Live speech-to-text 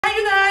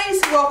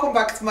welcome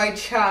back to my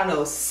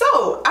channel.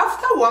 So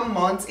after 1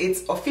 month,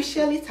 it's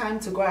officially time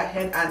to go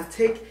ahead and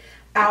take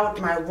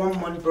out my 1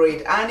 month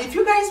braid. And if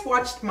you guys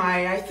watched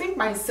my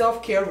my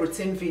self-care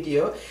routine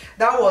video,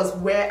 that was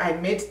where I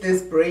made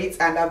this braids,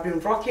 and I've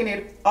been rocking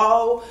it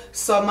all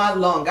summer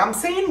long. I'm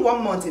saying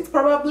 1 month, it's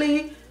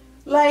probably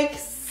like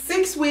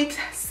 6 weeks,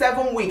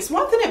 7 weeks.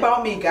 One thing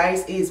about me,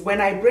 guys, is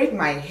when I braid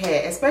my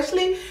hair,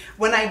 especially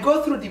when I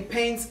go through the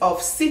pains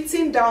of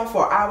sitting down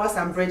for hours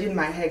and braiding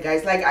my hair,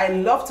 guys, like I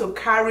love to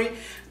carry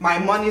my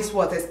money's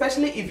worth,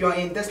 especially if you're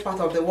in this part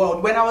of the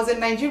world. When I was in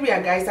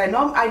Nigeria, guys,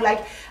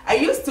 I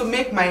used to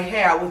make my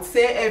hair, I would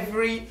say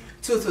every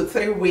 2 to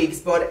 3 weeks,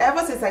 but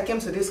ever since I came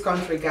to this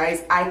country,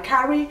 guys, I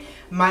carry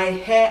my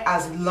hair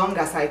as long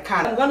as I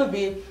can. I'm gonna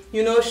be,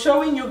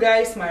 showing you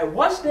guys my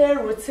wash day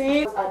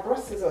routine. I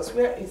brought scissors.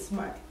 Where is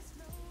my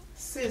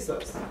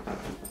scissors?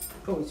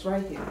 Oh, it's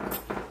right here.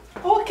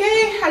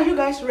 Okay, are you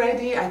guys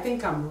ready? I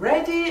think I'm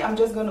ready. I'm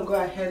just gonna go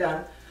ahead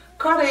and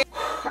cut it.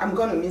 I'm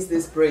gonna miss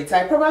this braid.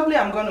 I probably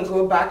am gonna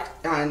go back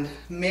and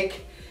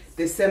make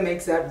the same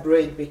exact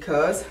braid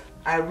because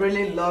I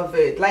really love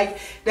it. Like,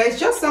 there's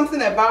just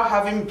something about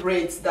having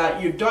braids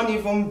that you don't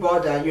even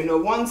bother,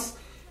 once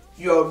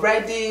you're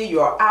ready,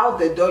 you're out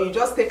the door, you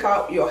just take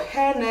out your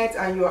hairnet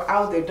and you're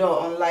out the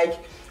door. Unlike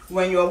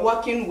when you're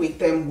working with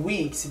them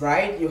wigs,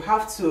 right? You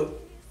have to,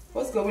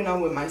 what's going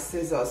on with my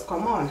scissors?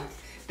 Come on,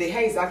 the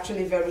hair is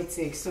actually very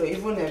thick, so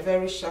even a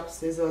very sharp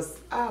scissors,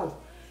 ow,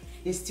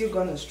 it's still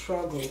gonna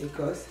struggle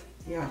because,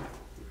 yeah,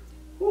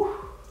 whew,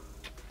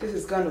 this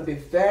is gonna be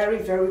very,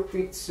 very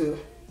quick to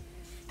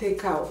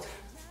take out.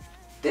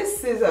 This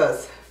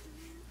scissors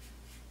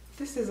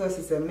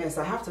is a mess.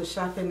 I have to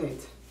sharpen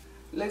it.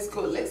 Let's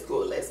go, let's go,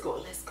 let's go,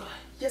 let's go.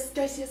 Yes,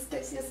 guys, yes,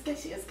 guys, yes,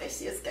 guys, yes,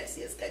 guys, yes, guys,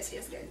 yes, guys,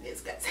 yes, guys,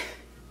 yes, guys.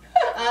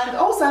 And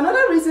also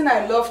another reason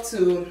I love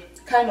to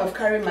kind of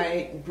carry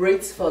my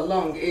braids for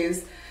long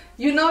is,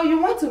 you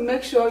want to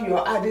make sure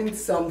you're adding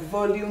some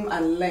volume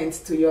and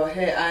length to your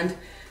hair, and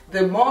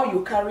the more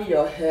you carry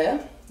your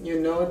hair,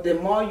 the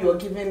more you're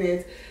giving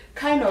it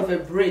kind of a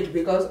break,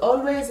 because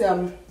always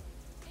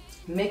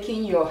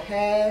making your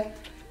hair,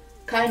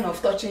 kind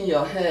of touching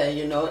your hair,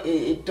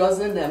 it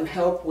doesn't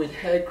help with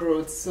hair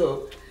growth.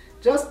 So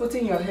just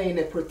putting your hair in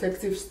a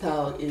protective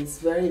style is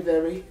very,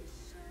 very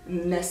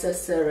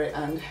necessary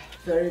and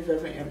very,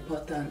 very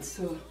important.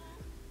 So,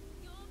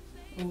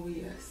 oh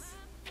yes,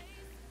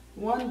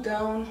 one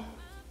down.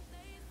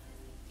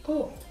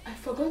 Oh, I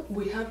forgot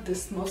we have the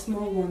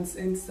small ones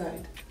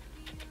inside.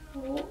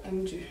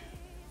 OMG.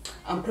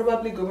 I'm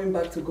probably going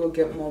back to go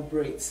get more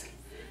braids.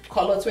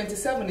 Color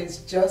 27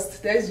 is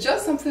there's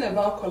just something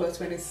about color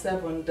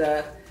 27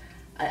 that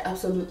I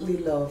absolutely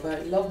love. I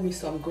love me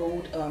some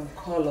gold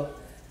color,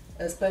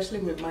 especially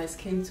with my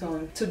skin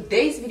tone.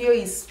 Today's video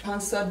is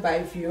sponsored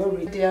by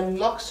Viori, their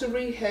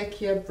luxury hair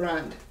care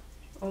brand.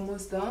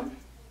 Almost done.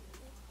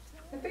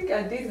 I think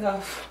I did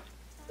half.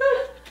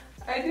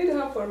 I did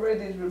half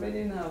already, it's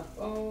remaining half.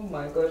 Oh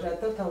my gosh, I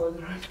thought I was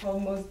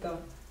almost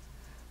done.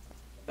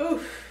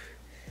 Oof.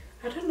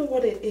 I don't know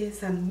what it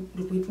is, and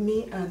with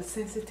me and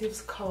sensitive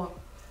scalp,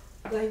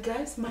 like,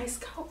 guys, my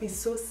scalp is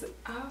so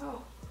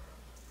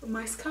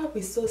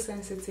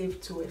sensitive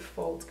to a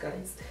fault,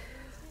 guys.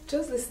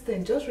 Just this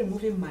thing, just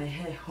removing my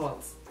hair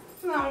hurts.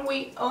 Now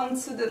we on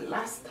to the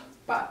last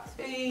part.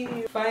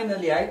 Hey.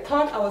 Finally, I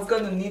thought I was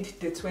gonna need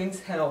the twins'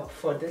 help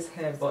for this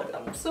hair, but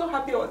I'm so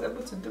happy I was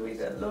able to do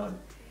it alone.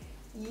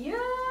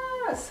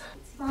 Yes!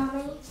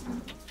 Mommy,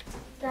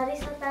 Daddy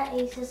said that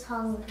Ace is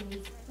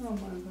hungry. Oh my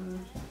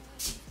gosh.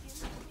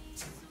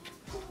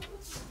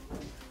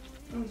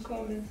 I'm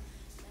coming.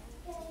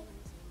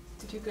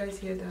 Did you guys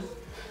hear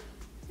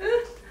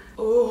that?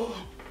 Oh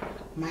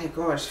my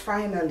gosh,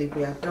 finally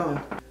we are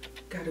done.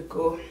 Gotta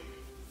go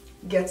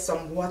get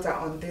some water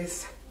on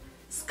this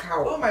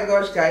scalp. Oh my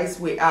gosh, guys,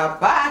 we are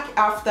back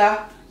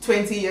after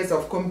 20 years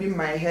of combing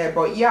my hair.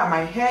 But yeah,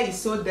 my hair is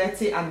so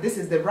dirty, and this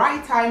is the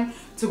right time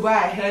to go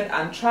ahead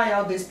and try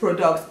out this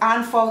product.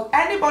 And for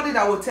anybody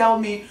that will tell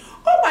me,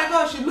 oh my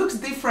gosh, it looks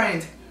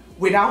different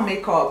without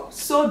makeup,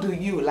 so do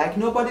you. Like,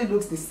 nobody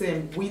looks the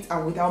same with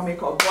and without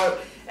makeup. But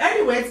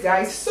anyways,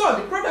 guys, so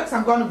the products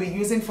I'm going to be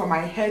using for my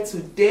hair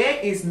today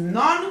is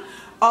none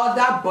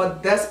other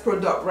but this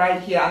product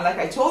right here. And like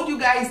I told you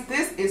guys,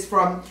 this is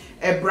from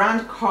a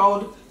brand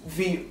called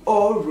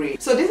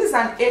Viori. So this is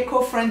an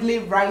eco-friendly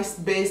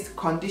rice-based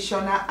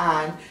conditioner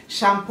and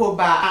shampoo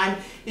bar. And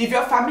if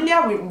you're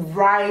familiar with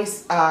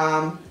rice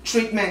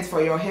treatments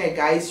for your hair,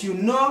 guys,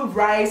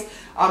 rice,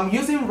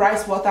 using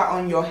rice water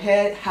on your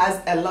hair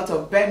has a lot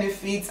of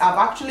benefits. I've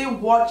actually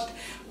watched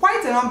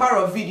quite a number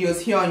of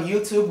videos here on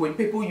YouTube with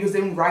people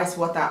using rice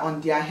water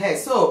on their hair.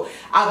 So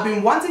I've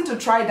been wanting to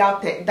try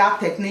that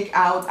technique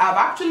out. I've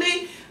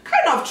actually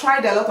kind of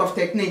tried a lot of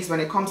techniques when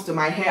it comes to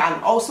my hair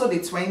and also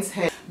the twins'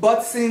 hair.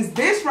 But since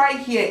this right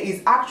here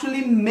is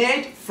actually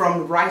made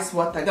from rice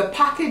water, the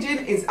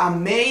packaging is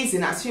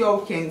amazing. As you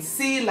all can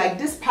see, like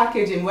this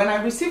packaging, when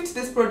I received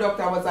this product,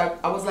 I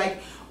was like,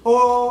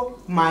 Oh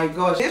my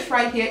gosh, this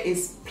right here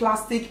is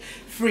plastic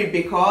free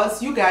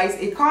because you guys,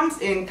 it comes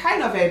in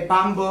kind of a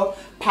bamboo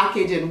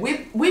packaging,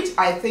 which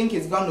I think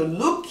is going to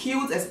look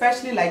cute,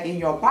 especially like in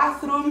your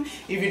bathroom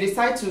if you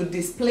decide to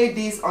display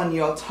this on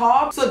your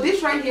tub. So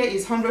this right here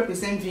is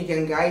 100%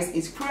 vegan, guys.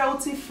 It's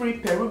cruelty free,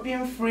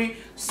 Peruvian free,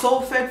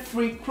 sulfate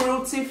free,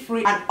 cruelty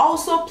free, and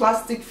also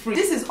plastic free.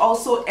 This is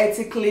also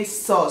ethically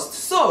sourced.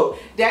 So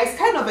there is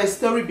kind of a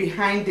story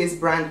behind this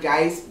brand,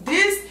 guys.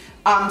 This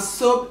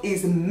soap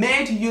is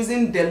made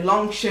using the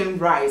lollll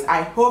rice.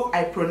 I hope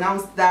I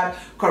pronounced that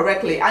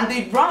correctly. And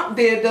the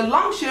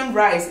lollll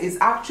rice is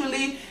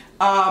actually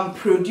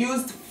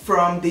produced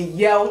from the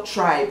Yell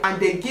tribe,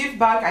 and they give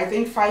back, I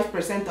think,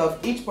 5%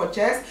 of each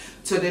purchase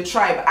to the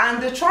tribe.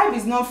 And the tribe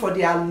is known for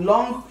their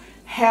long,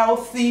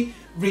 healthy,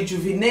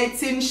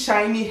 rejuvenating,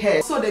 shiny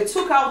hair. So they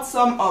took out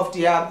some of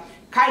their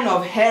kind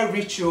of hair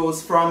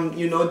rituals from,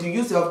 you know, the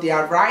use of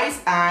their rice,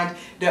 and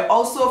they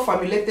also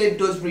formulated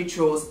those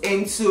rituals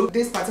into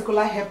this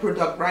particular hair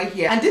product right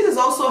here. And this is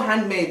also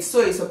handmade,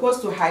 so it's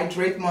supposed to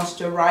hydrate,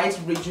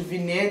 moisturize,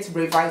 rejuvenate,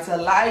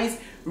 revitalize,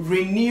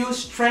 renew,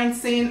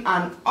 strengthen,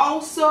 and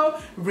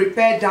also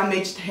repair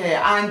damaged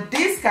hair. And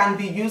this can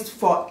be used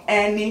for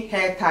any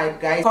hair type,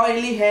 guys.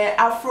 Curly hair,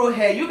 afro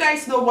hair. You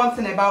guys know one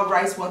thing about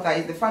rice water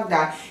is the fact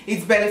that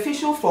it's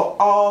beneficial for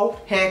all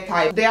hair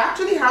types. They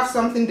actually have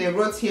something they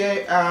wrote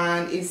here,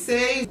 and it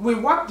says, we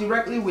work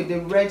directly with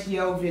the Red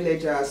Yell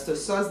villagers to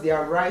source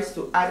their rice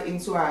to add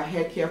into our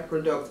hair care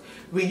product.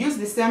 We use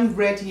the same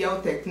Red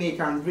Yell technique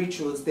and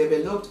rituals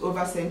developed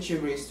over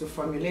centuries to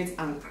formulate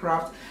and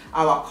craft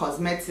our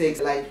cosmetics.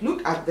 Like,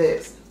 look at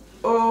this.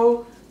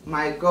 Oh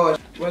my gosh.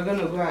 We're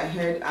gonna go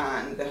ahead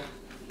and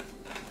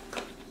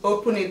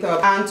open it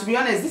up, and to be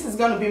honest, this is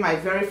going to be my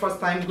very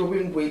first time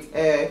going with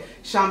a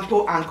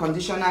shampoo and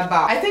conditioner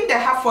bar. I think they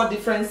have 4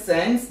 different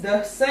scents.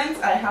 The scent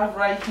I have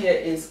right here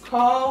is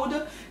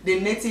called the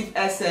Native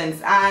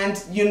Essence, and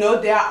you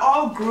know, they are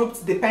all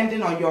grouped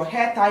depending on your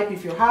hair type.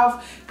 If you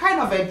have kind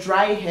of a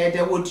dry hair,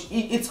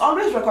 it's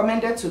always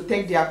recommended to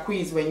take their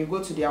quiz when you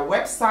go to their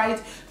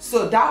website,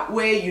 so that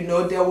way, you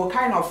know, they will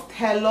kind of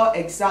tailor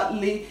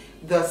exactly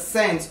the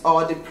scent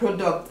or the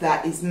product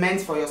that is meant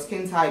for your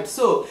skin type.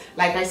 So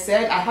like I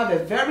said, I have a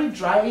very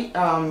dry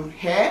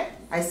hair.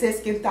 I say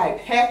skin type,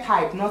 hair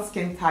type, not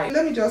skin type.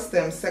 Let me just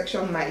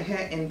section my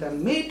hair in the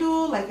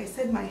middle. Like I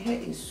said, my hair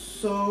is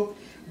so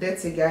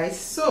dirty, guys.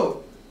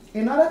 So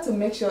in order to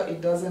make sure it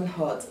doesn't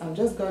hurt, I'm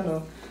just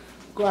gonna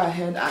go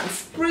ahead and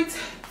spritz,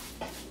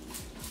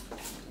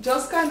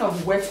 just kind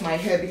of wet my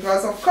hair,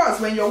 because of course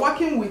when you're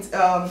working with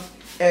a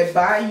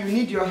bar, you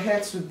need your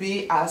hair to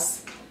be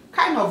as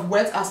kind of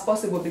wet as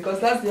possible, because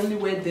that's the only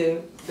way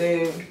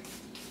the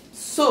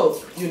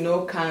soap, you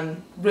know,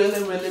 can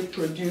really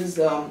produce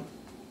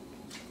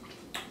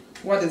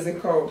what is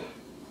it called,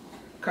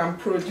 can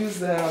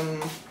produce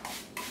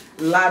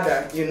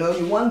lather. You know,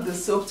 you want the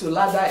soap to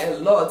lather a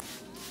lot.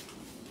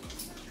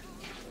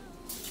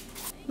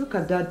 Look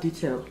at that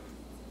detail.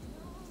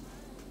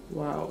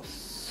 Wow,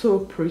 so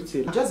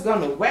pretty. I'm just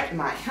gonna wet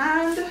my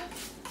hand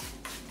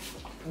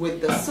with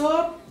the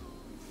soap.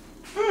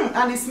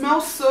 And it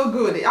smells so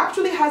good. It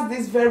actually has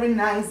this very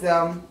nice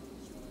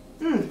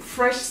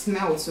fresh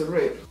smell to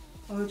it.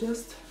 I'll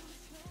just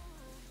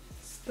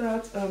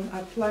start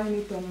applying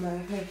it on my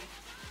hair.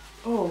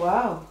 Oh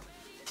wow.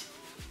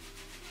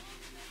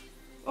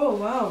 Oh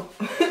wow.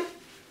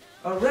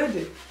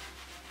 Already.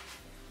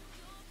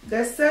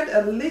 They said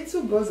a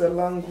little goes a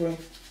long way.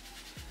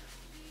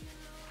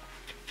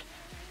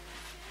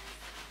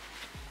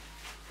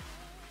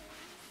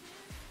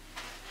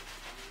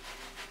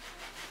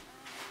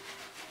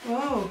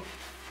 Wow,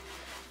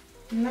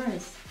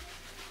 nice.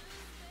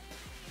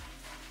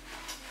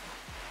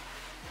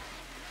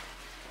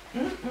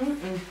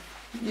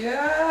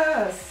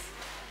 Yes,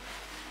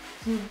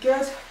 you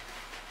get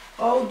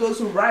all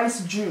those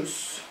rice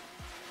juice,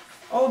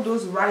 all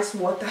those rice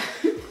water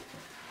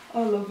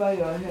all over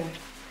your hair.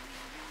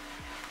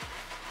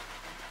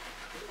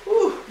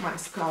 Ooh, my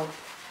scalp.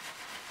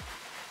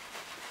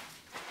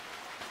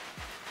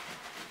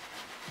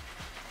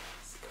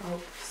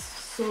 Scalp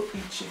so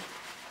itchy.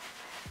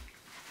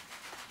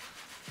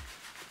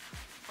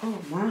 Oh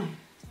my.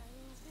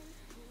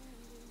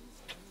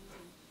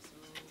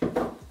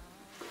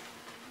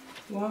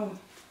 Wow.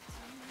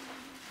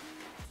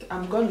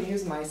 I'm going to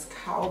use my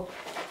scalp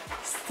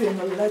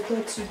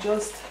stimulator to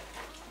just,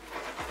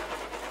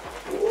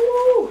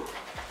 ooh.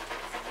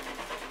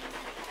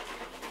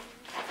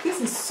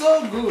 This is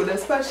so good,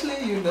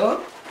 especially, you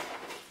know,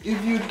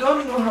 if you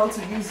don't know how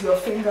to use your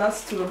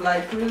fingers to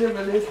like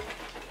really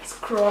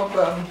scrub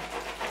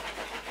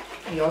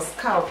your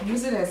scalp.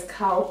 Using a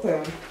scalp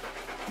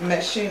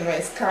machine or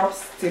a scalp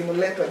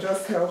stimulator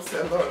just helps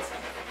a lot.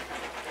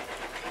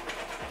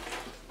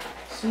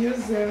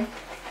 Use them,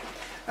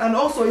 and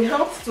also it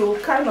helps to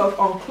kind of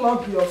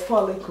unclog your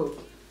follicle.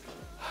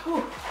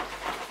 Whew.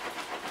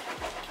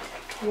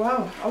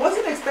 Wow, I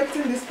wasn't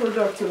expecting this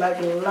product to like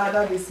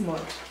lather this much.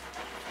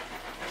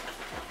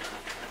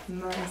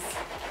 Nice.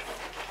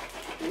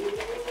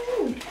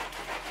 Ooh.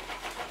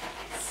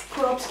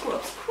 Scrub,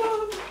 scrub,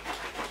 scrub.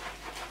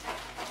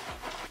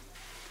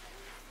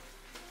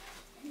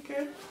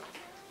 Okay.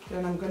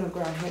 Then I'm gonna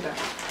go ahead and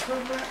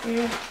cover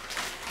it.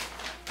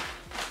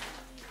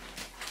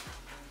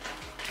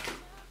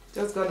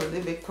 Just gonna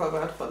leave it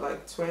covered for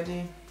like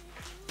 20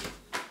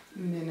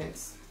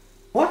 minutes.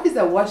 What is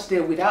a wash day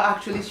without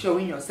actually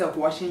showing yourself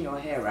washing your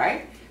hair,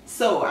 right?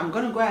 So I'm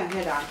gonna go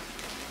ahead and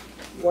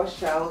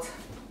wash out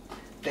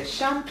the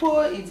shampoo.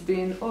 It's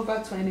been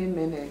over 20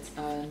 minutes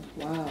and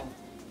wow,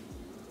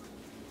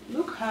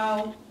 look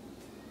how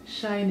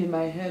shiny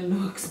my hair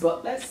looks.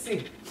 But let's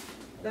see.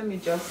 Let me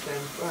just go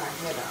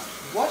ahead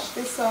and wash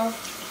this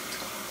off.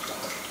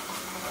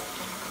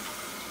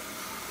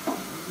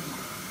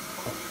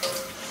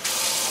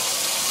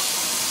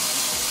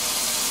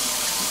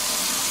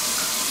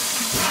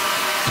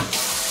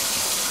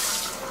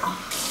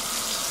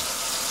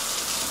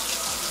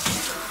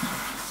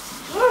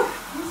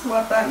 This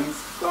water is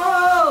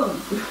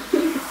cold.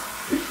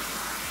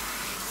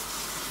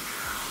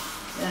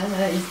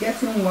 It's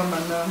getting warmer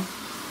now.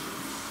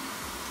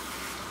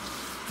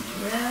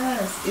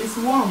 Yes, it's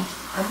warm.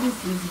 At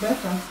least it's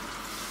better.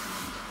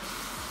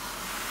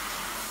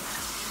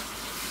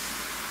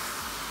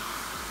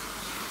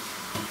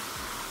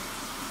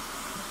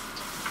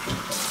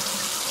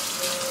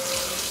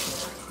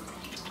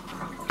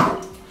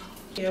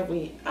 Here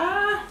we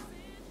are.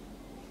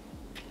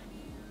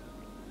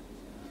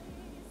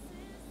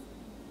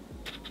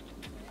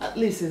 At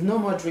least it's no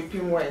more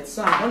dripping wet.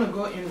 So I'm going to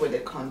go in with the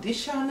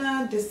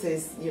conditioner. This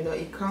is, you know,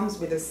 it comes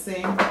with the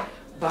same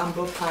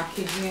bamboo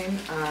packaging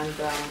and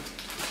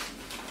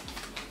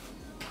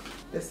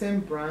the same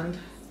brand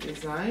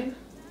design,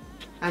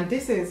 and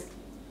this is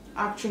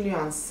actually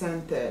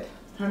unscented,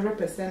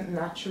 100%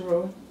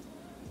 natural,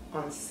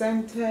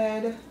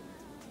 unscented,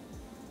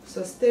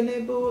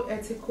 sustainable,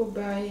 ethical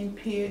buying,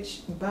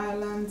 pH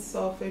balanced,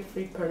 sulfate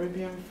free,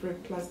 paraben free,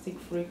 plastic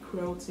free,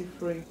 cruelty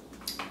free.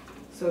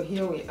 So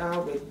here we are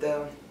with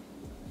the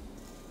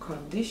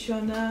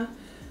conditioner.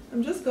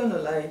 I'm just gonna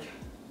like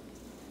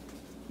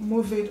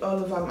move it all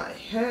over my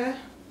hair,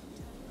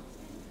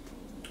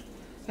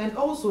 and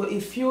also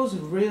it feels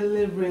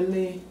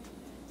really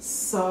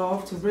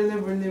soft,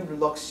 really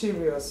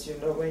luxurious, you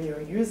know, when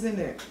you're using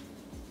it.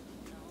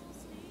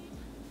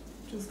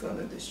 Just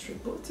gonna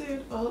distribute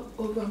it all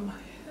over my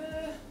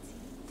hair.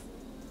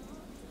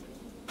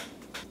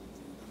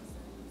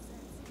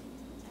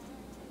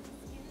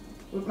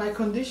 With my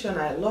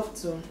conditioner, I love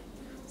to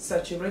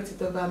saturate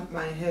it over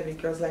my hair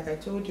because, like I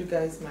told you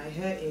guys, my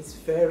hair is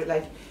very,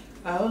 like,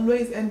 I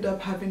always end up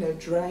having a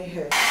dry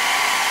hair.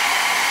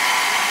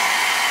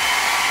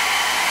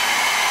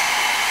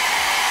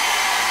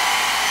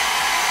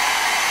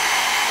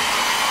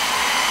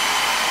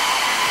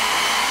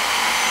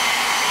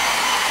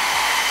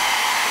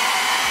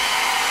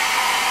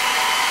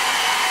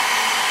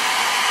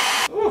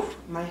 Oof,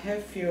 my hair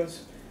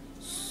feels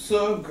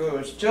so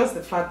good. Just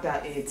the fact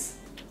that it's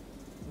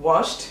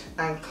washed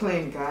and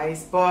clean,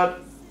 guys.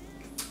 But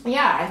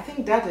yeah, I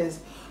think that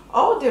is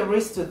all there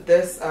is to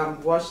this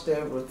wash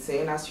day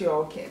routine. As you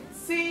all can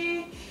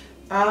see,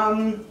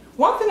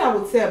 one thing I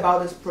would say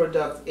about this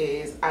product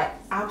is I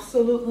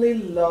absolutely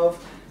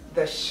love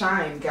the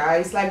shine,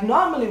 guys. Like,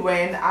 normally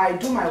when I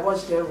do my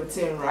wash day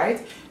routine, right,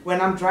 when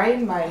I'm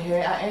drying my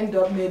hair, I end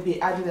up maybe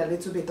adding a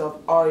little bit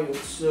of oil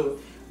to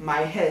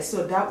my hair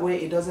so that way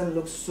it doesn't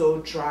look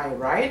so dry,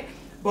 right?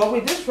 But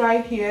with this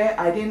right here,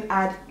 I didn't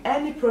add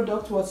any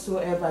product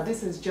whatsoever.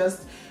 This is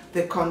just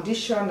the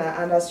conditioner,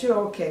 and as you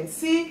all can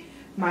see,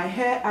 my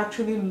hair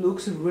actually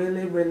looks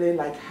really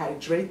like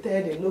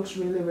hydrated. It looks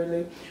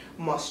really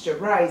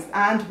moisturized.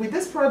 And with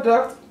this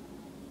product,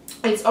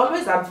 it's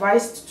always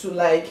advised to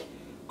like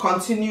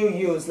continue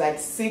use like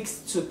 6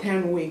 to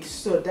 10 weeks,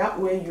 so that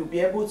way you'll be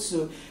able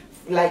to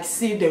like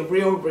see the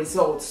real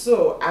results.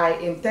 So I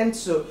intend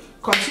to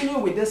continue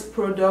with this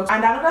product.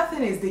 And another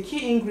thing is the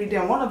key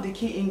ingredient. One of the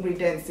key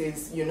ingredients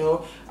is, you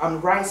know,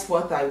 rice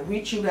water,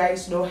 which you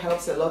guys know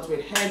helps a lot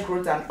with hair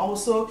growth, and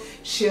also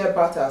shea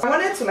butter. I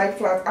wanted to like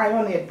flat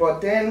iron it,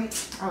 but then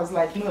I was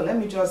like, no, let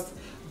me just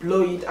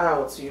blow it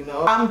out, you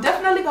know. I'm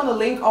definitely gonna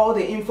link all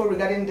the info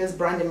regarding this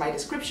brand in my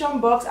description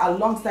box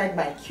alongside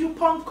my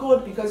coupon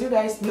code, because you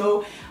guys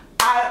know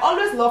I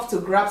always love to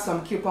grab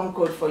some coupon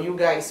code for you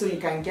guys so you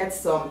can get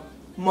some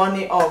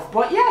money off.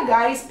 But yeah,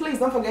 guys, please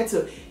don't forget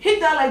to hit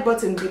that like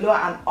button below,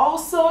 and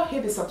also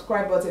hit the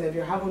subscribe button if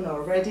you haven't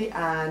already.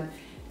 And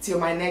till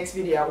my next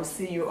video, I will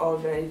see you all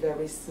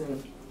very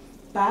soon.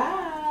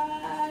 Bye.